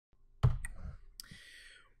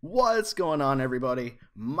What's going on, everybody?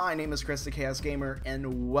 My name is Chris the Chaos Gamer,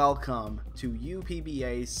 and welcome to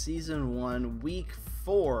UPBA Season 1, Week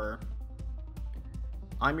 4.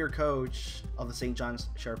 I'm your coach of the St. John's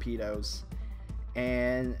Sharpedos,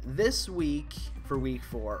 and this week, for Week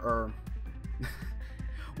 4, or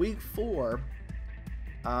Week 4,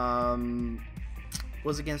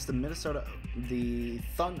 was against the Minnesota,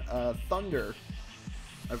 Thunder.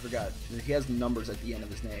 I forgot, he has numbers at the end of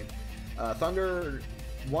his name. Thunder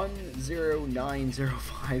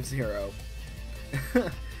 109050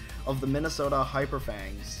 of the Minnesota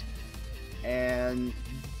Hyperfangs. And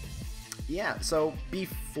yeah, so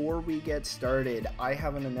before we get started, I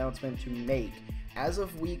have an announcement to make. As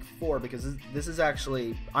of week 4, because this is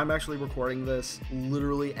actually, I'm actually recording this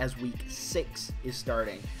literally as week 6 is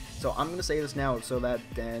starting. So I'm going to say this now so that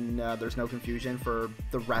then there's no confusion for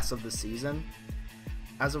the rest of the season.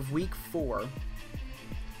 As of week 4,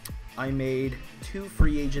 I made 2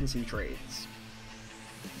 free agency trades.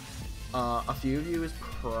 A few of you is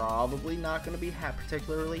probably not going to be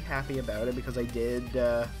particularly happy about it, because I did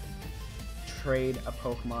trade a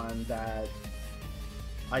Pokemon that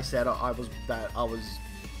I said I was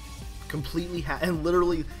completely and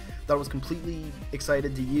literally that I was completely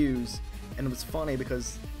excited to use. And it was funny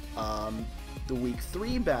because the week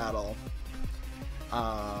 3 battle,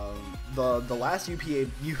 the last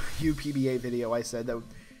UPBA video, I said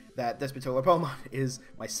that this particular Pokemon is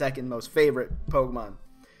my second most favorite Pokemon,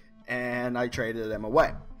 and I traded him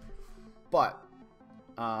away. But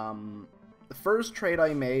the first trade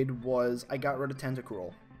I made was I got rid of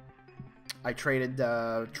Tentacruel. I traded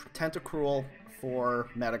Tentacruel for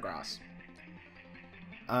Metagross.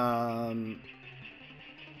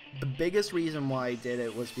 The biggest reason why I did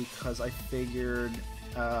it was because I figured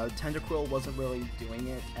Tentacruel wasn't really doing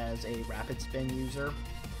it as a rapid spin user.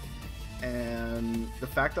 And the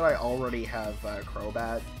fact that I already have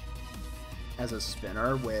Crobat as a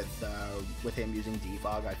spinner with him using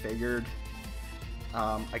Defog, I figured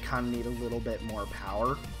I kind of need a little bit more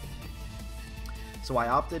power. So I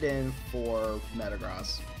opted in for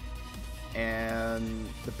Metagross. And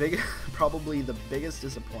probably the biggest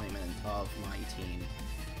disappointment of my team,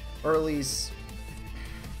 or at least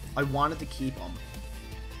I wanted to keep him,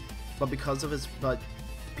 but because of its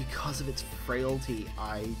frailty,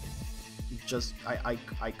 I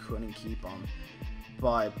couldn't keep him.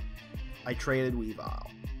 But I traded Weavile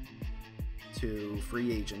to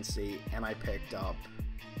free agency, and I picked up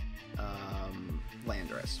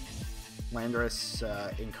Landorus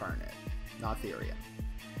Incarnate, not Theria.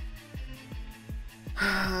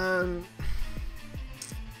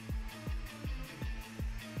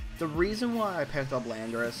 The reason why I picked up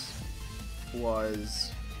Landorus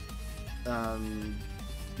was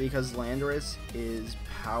because Landorus is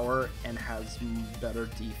power and has better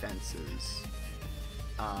defenses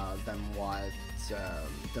than what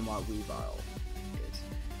Weavile is.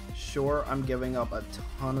 Sure, I'm giving up a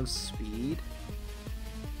ton of speed,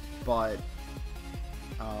 but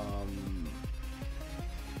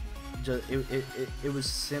it was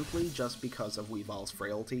simply just because of Weavile's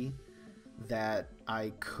frailty that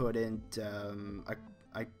I couldn't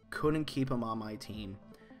keep him on my team.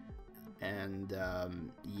 And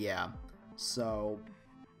yeah, so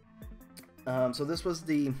this was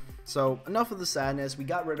enough of the sadness. We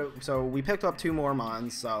picked up 2 more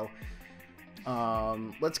mons. So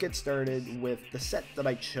let's get started with the set that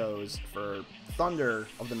I chose for Thunder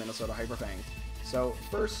of the Minnesota Hyperfangs. So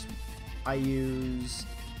first I used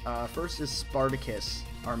first is Spartacus,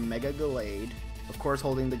 our Mega Gallade, of course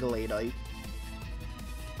holding the Galadite.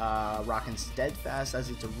 Rocking Steadfast as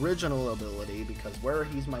its original ability, because where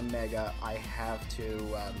he's my Mega, I have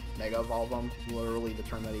to Mega Evolve him literally the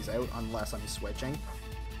turn that he's out, unless I'm switching.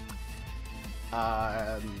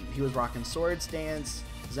 He was rocking Swords Dance,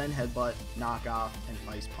 Zen Headbutt, Knockoff, and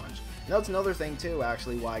Ice Punch. And that's another thing too,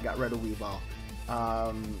 actually, why I got rid of Weavile.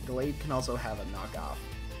 Gallade can also have a Knockoff,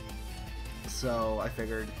 so I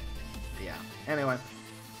figured, yeah. Anyway,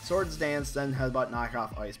 Swords Dance, Zen Headbutt,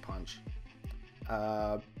 Knockoff, Ice Punch.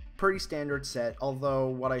 Pretty standard set, although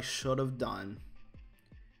what I should have done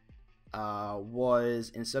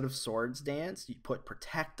was, instead of Swords Dance, you put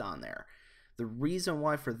Protect on there. The reason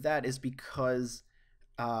why for that is because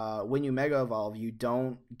when you Mega Evolve, you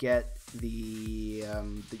don't get the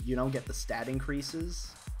stat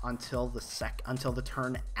increases until the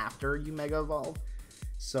turn after you Mega Evolve.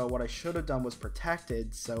 So what I should have done was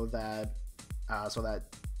protected so that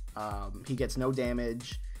he gets no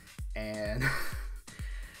damage. And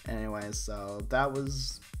anyways, so that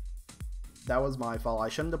was my fault. I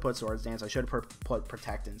shouldn't have put Swords Dance. I should have put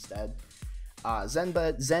Protect instead. Zen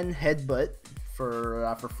Headbutt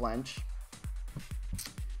for flinch.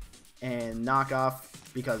 and knockoff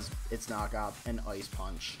because it's knockoff, and ice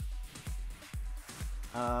punch.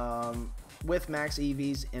 With max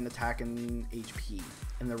EVs in attack and HP,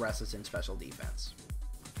 and the rest is in special defense.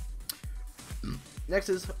 Next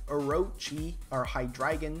is Orochi, or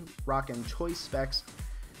Hydreigon, rocking choice specs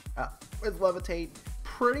with levitate.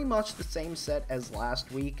 Pretty much the same set as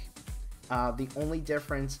last week. The only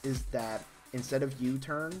difference is that instead of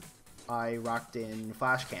U-turn, I rocked in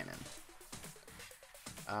Flash Cannon.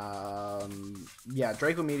 Yeah,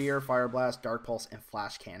 Draco Meteor, Fire Blast, Dark Pulse, and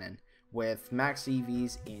Flash Cannon, with max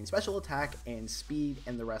EVs in special attack and speed,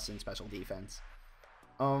 and the rest in special defense.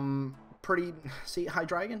 Hydreigon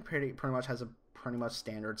pretty much has a pretty much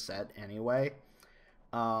standard set anyway.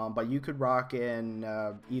 But you could rock in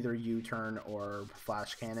either U-turn or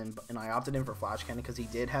Flash Cannon, and I opted in for Flash Cannon because he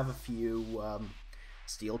did have a few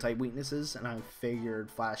steel type weaknesses, and I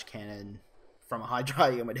figured Flash Cannon from a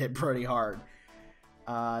Hydreigon would hit pretty hard.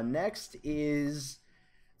 Next is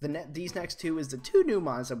these next two is the two new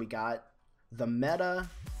mons that we got. The meta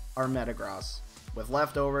are Metagross with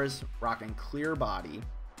leftovers, rocking Clear Body,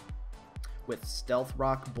 with Stealth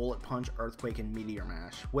Rock, Bullet Punch, Earthquake, and Meteor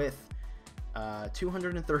Mash, with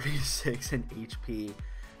 236 in HP,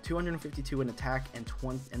 252 in attack,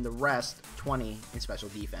 and the rest 20 in special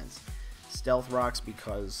defense. Stealth Rocks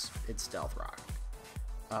because it's Stealth Rock.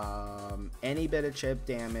 Any bit of chip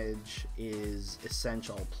damage is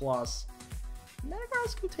essential. Plus,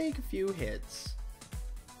 Metagross can take a few hits.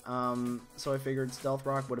 So I figured Stealth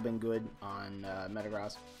Rock would have been good on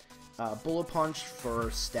Metagross. Bullet Punch for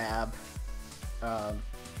stab.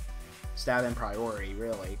 Stab and priority,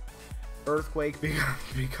 really. Earthquake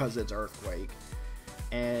because it's Earthquake.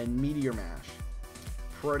 And Meteor Mash.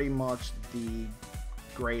 Pretty much the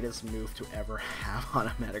greatest move to ever have on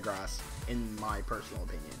a Metagross, in my personal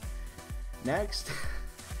opinion. Next,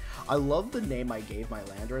 I love the name I gave my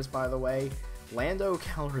Landorus, by the way. Lando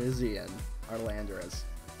Calrissian, our Landorus.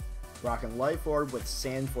 Rocking Life Orb with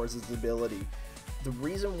Sand Force's ability. The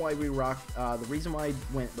reason why I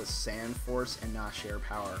went with Sand Force and not Sheer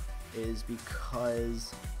Power is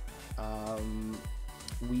because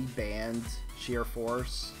we banned Sheer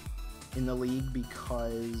Force in the league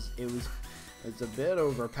because it's a bit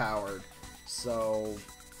overpowered. So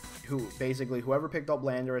whoever picked up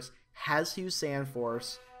Landorus has to use Sand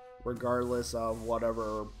Force regardless of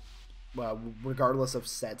regardless of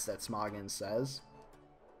sets that Smoggin says.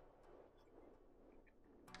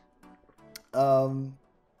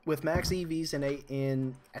 With max EVs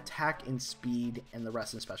in attack and speed, and the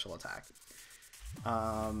rest in special attack.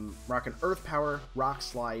 Rocking Earth Power, Rock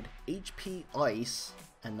Slide, HP Ice,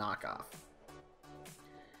 and Knockoff.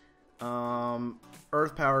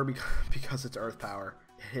 Earth Power because it's Earth Power.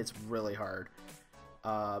 It hits really hard,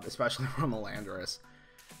 especially from a Landorus.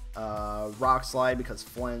 Rock Slide because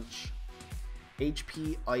Flinch.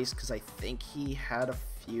 HP Ice because I think he had a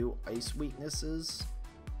few ice weaknesses.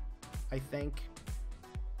 I think.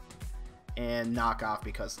 And Knockoff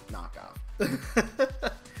because Knockoff.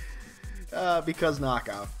 Because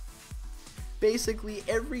Knockoff. Basically,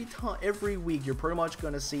 every week, you're pretty much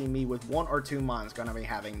going to see me with 1 or 2 mons going to be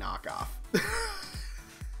having Knockoff.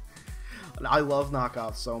 I love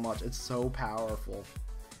Knockoff so much. It's so powerful.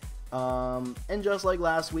 And just like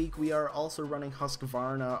last week, we are also running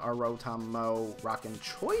Husqvarna, our Rotom-Mow, rocking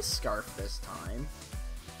Choice Scarf this time.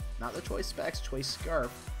 Not the Choice Specs, Choice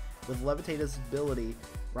Scarf. With Levitate's ability,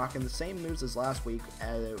 rocking the same moves as last week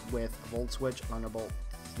with Volt Switch, Thunderbolt,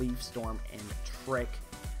 Leaf Storm, and Trick.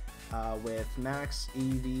 With max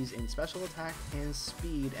EVs in special attack and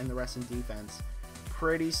speed, and the rest in defense.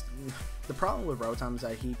 The problem with Rotom is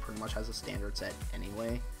that he pretty much has a standard set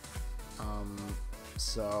anyway.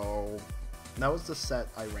 So that was the set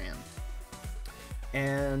I ran.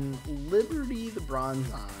 And Liberty the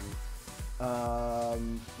Bronzong,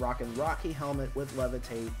 rocking Rocky Helmet with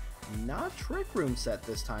Levitate. Not Trick Room set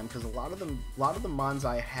this time, because a lot of the mons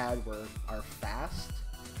I had are fast.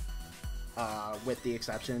 With the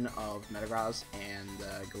exception of Metagross and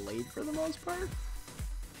Glade for the most part.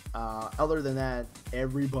 Other than that,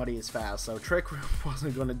 everybody is fast, so Trick Room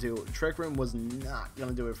wasn't going to do it. Trick Room was not going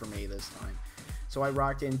to do it for me this time. So I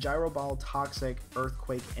rocked in Gyro Ball, Toxic,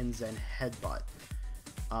 Earthquake, and Zen Headbutt.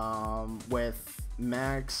 With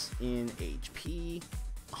max in HP,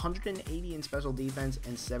 180 in special defense,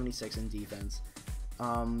 and 76 in defense.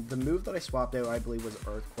 The move that I swapped out, I believe, was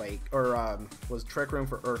Earthquake, or was Trick Room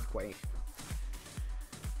for Earthquake.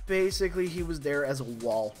 Basically, he was there as a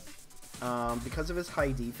wall. Because of his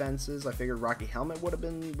high defenses, I figured Rocky Helmet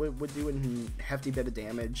would do a hefty bit of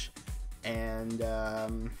damage, and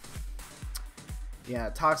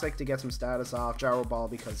yeah, Toxic to get some status off, Gyro Ball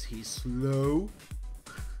because he's slow,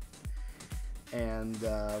 and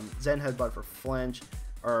Zen Headbutt for flinch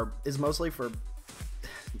is mostly for,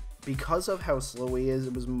 because of how slow he is,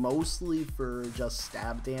 it was mostly for just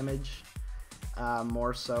stab damage,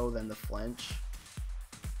 more so than the flinch.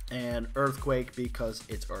 And Earthquake because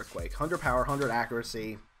it's Earthquake. 100 power, 100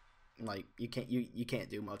 accuracy. Like, you can't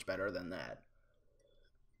do much better than that.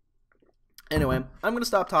 Anyway, I'm gonna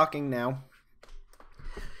stop talking now,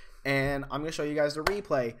 and I'm gonna show you guys the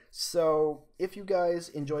replay. So if you guys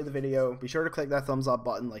enjoyed the video, be sure to click that thumbs up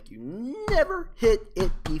button like you never hit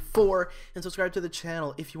it before, and subscribe to the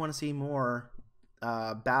channel if you want to see more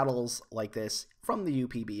battles like this from the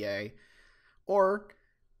UPBA, or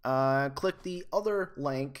click the other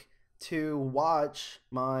link to watch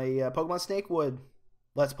my Pokemon Snakewood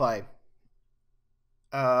Let's Play.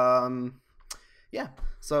 Yeah,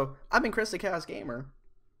 so I've been Chris the Chaos Gamer,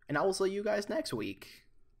 and I will see you guys next week.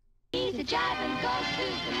 He's a jiving goes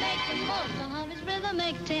to make the most of his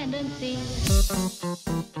rhythmic tendencies.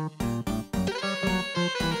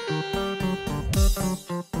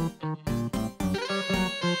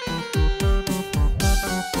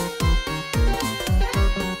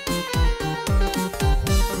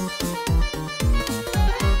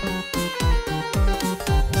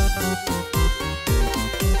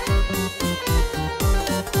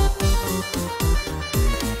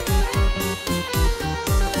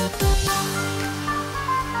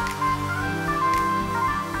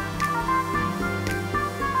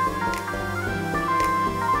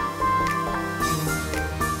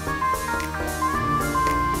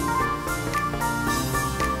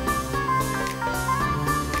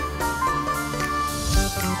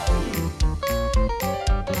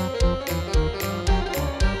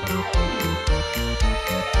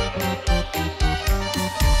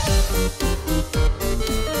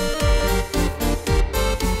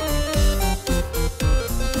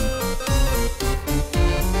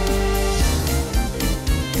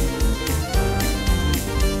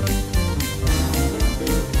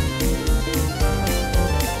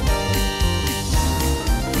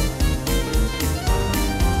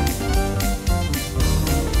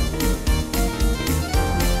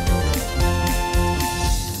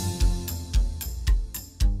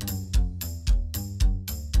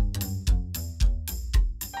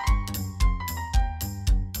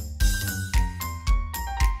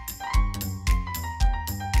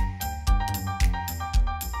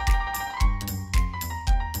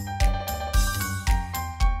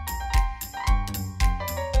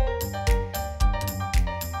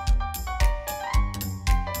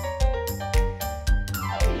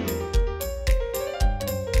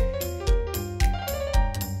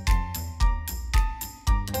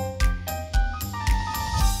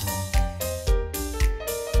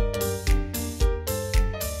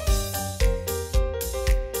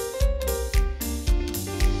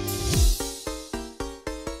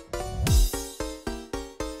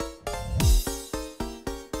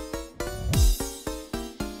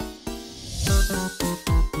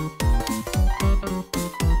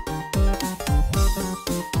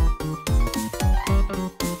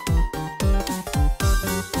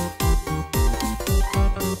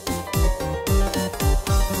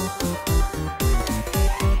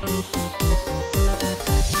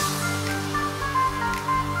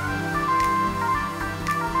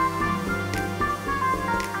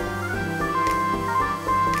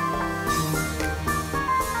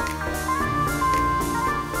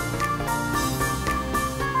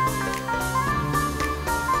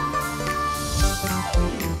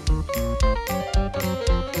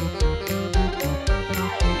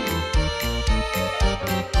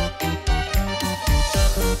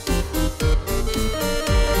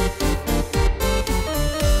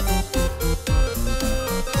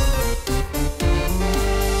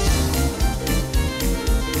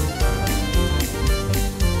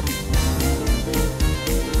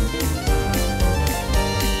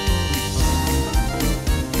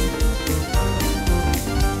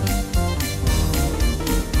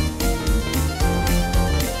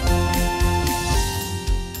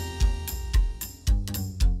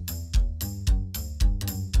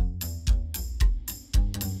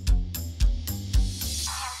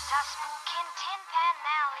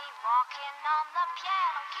 Walking on the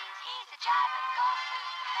piano keys, he's a jiving